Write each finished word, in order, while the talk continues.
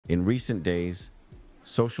In recent days,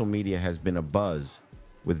 social media has been abuzz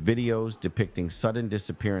with videos depicting sudden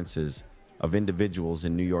disappearances of individuals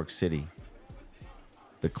in New York City.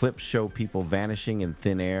 The clips show people vanishing in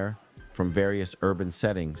thin air from various urban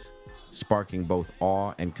settings, sparking both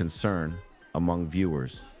awe and concern among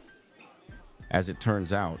viewers. As it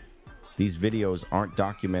turns out, these videos aren't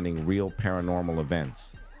documenting real paranormal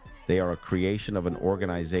events. They are a creation of an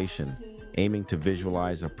organization aiming to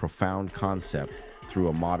visualize a profound concept through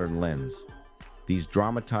a modern lens. These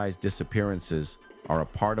dramatized disappearances are a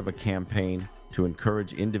part of a campaign to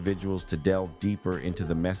encourage individuals to delve deeper into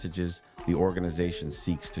the messages the organization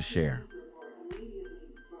seeks to share.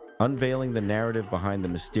 Unveiling the narrative behind the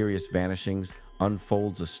mysterious vanishings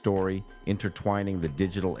unfolds a story intertwining the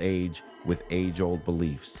digital age with age-old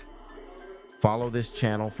beliefs. Follow this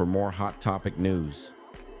channel for more hot topic news.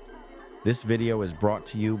 This video is brought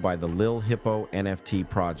to you by the Lil Hippo NFT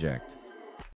project.